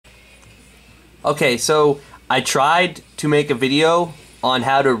Okay, so I tried to make a video on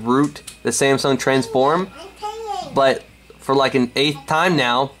how to root the Samsung Transform, but for like an 8th time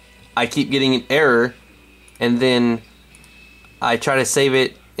now, I keep getting an error, and then I try to save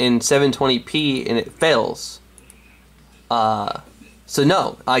it in 720p and it fails. So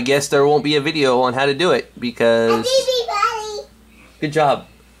no, I guess there won't be a video on how to do it because... Good job.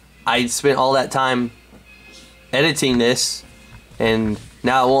 I spent all that time editing this, and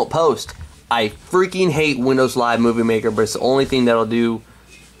now it won't post. I freaking hate Windows Live Movie Maker, but it's the only thing that'll do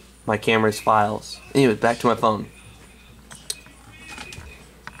my camera's files. Anyway, back to my phone.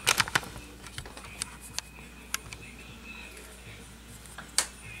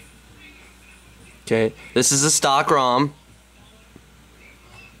 Okay, this is a stock ROM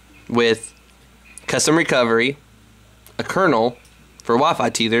with custom recovery, a kernel for Wi-Fi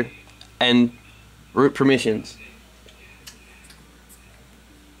tether, and root permissions.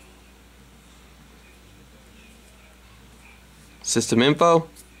 System info.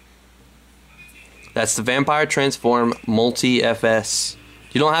 That's the Vampire Transform Multi-FS.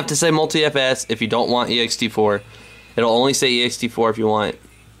 You don't have to say Multi-FS if you don't want ext4. It'll only say ext4 if you want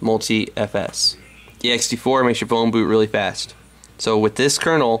Multi-FS. ext4 makes your phone boot really fast. So with this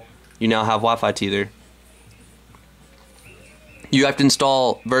kernel, you now have Wi-Fi tether. You have to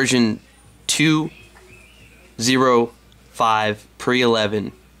install version 2.05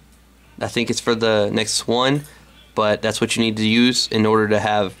 pre-11. I think it's for the Nexus 1, but that's what you need to use in order to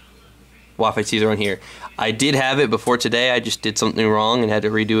have Wi-Fi tether on here. I did have it before today, I just did something wrong and had to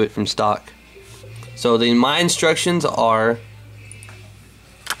redo it from stock. So my instructions are: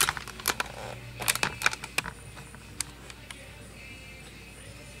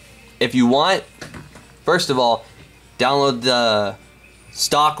 if you want, first of all, download the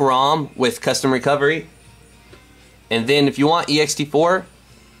stock ROM with custom recovery, and then if you want ext4,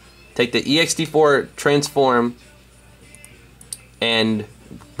 take the ext4 transform and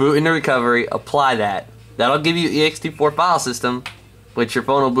boot into recovery, apply that. That'll give you ext4 file system, which your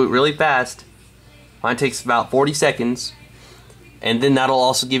phone will boot really fast. Mine takes about 40 seconds. And then that'll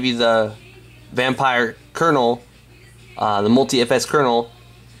also give you the Vampire kernel, the multi-FS kernel,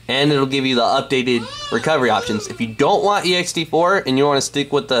 and it'll give you the updated recovery options. If you don't want ext4 and you want to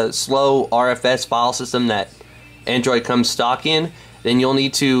stick with the slow RFS file system that Android comes stock in, then you'll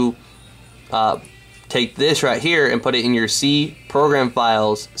need to take this right here and put it in your C program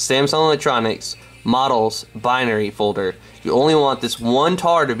files, Samsung Electronics, models, binary folder. You only want this one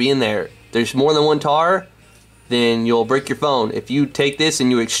tar to be in there. If there's more than one tar, then you'll break your phone. If you take this and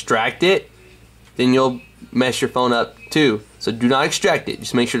you extract it, then you'll mess your phone up too. So do not extract it.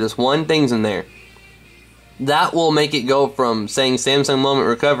 Just make sure this one thing's in there. That will make it go from saying Samsung Moment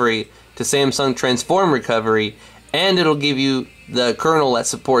Recovery to Samsung Transform Recovery, and it'll give you the kernel that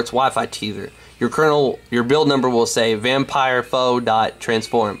supports Wi-Fi tether. Your kernel, your build number will say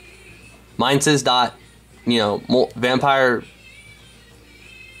vampirefo.transform. Mine says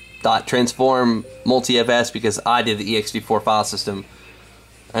vampire.transform multi-FS because I did the ext4 file system.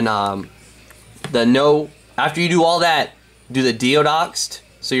 And after you do all that, do the Deodex.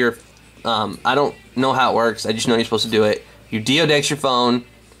 So you're, I don't know how it works. I just know you're supposed to do it. You Deodex your phone,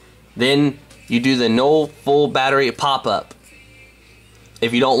 then you do the no full battery pop-up.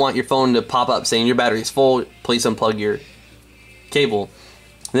 If you don't want your phone to pop up saying your battery is full, please unplug your cable.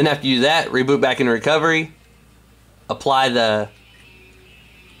 Then after you do that, reboot back into recovery, apply the,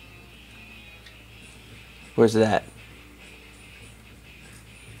 where's it at?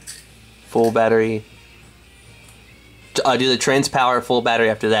 Full battery. Do the TransPower full battery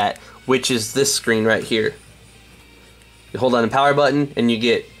after that, which is this screen right here. You hold on the power button and you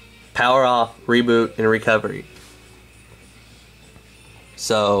get power off, reboot, and recovery.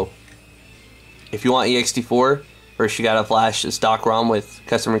 So if you want ext4, first you gotta flash the stock ROM with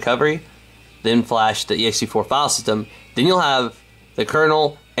custom recovery, then flash the ext4 file system. Then you'll have the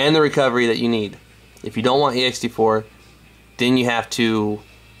kernel and the recovery that you need. If you don't want ext4, then you have to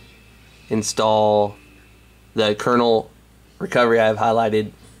install the kernel recovery I have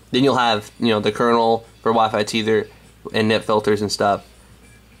highlighted. Then you'll have, the kernel for Wi-Fi tether and netfilters and stuff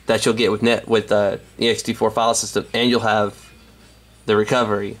that you'll get with the ext4 file system, and you'll have the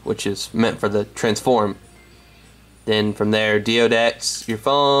recovery, which is meant for the transform. Then from there, Deodex your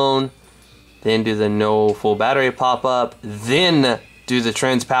phone, then do the no full battery pop-up, then do the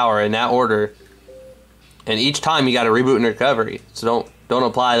TransPower in that order. And each time you got to reboot and recovery. So don't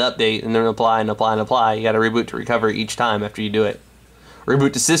apply the update and then apply and apply and apply. You got to reboot to recovery each time after you do it.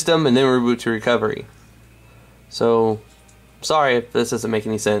 Reboot to system and then reboot to recovery. So sorry if this doesn't make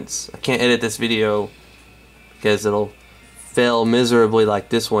any sense. I can't edit this video because it'll fail miserably like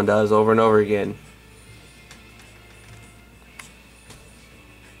this one does over and over again.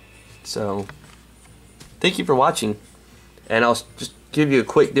 So, thank you for watching, and I'll just give you a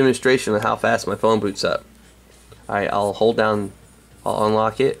quick demonstration of how fast my phone boots up. Alright, I'll hold down, I'll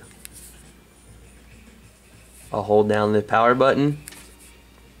unlock it. I'll hold down the power button.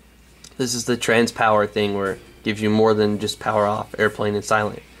 This is the trans power thing where it gives you more than just power off, airplane, and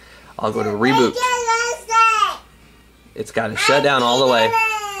silent. I'll go to reboot. It's got to shut down all the way.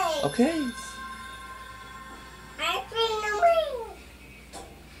 Okay.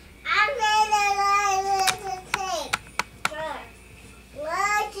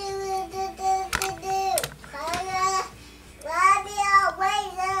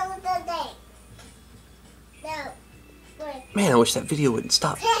 Man, I wish that video wouldn't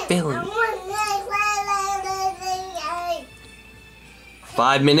stop failing.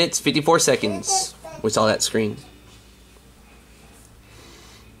 5 minutes, 54 seconds. We saw that screen.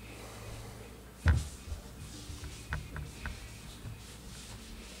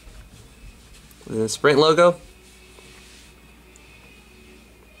 The Sprint logo.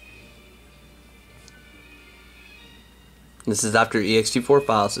 This is after EXT4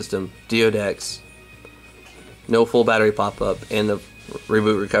 file system, Deodex. No full battery pop-up, and the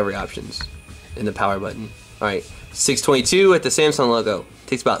reboot recovery options, and the power button. Alright, 622 at the Samsung logo.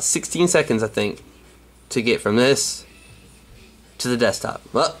 Takes about 16 seconds, I think, to get from this to the desktop.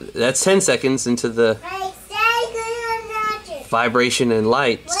 Well, that's 10 seconds into the vibration and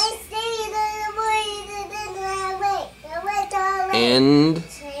lights. And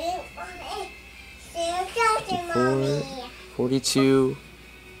 54, 42,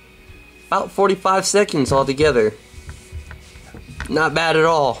 about 45 seconds altogether. Not bad at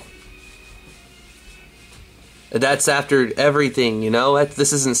all. That's after everything, you know?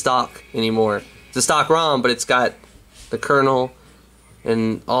 This isn't stock anymore. It's a stock ROM, but it's got the kernel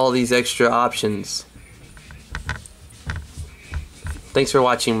and all these extra options. Thanks for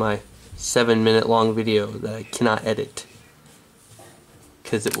watching my 7-minute long video that I cannot edit,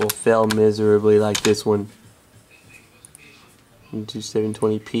 because it will fail miserably like this one. Do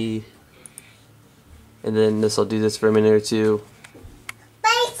 720p, and then this will do this for a minute or two.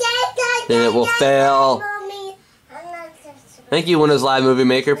 Then it will fail. Thank you, Windows Live Movie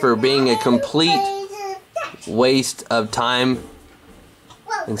Maker, for being a complete waste of time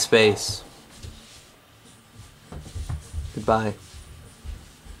and space. Goodbye.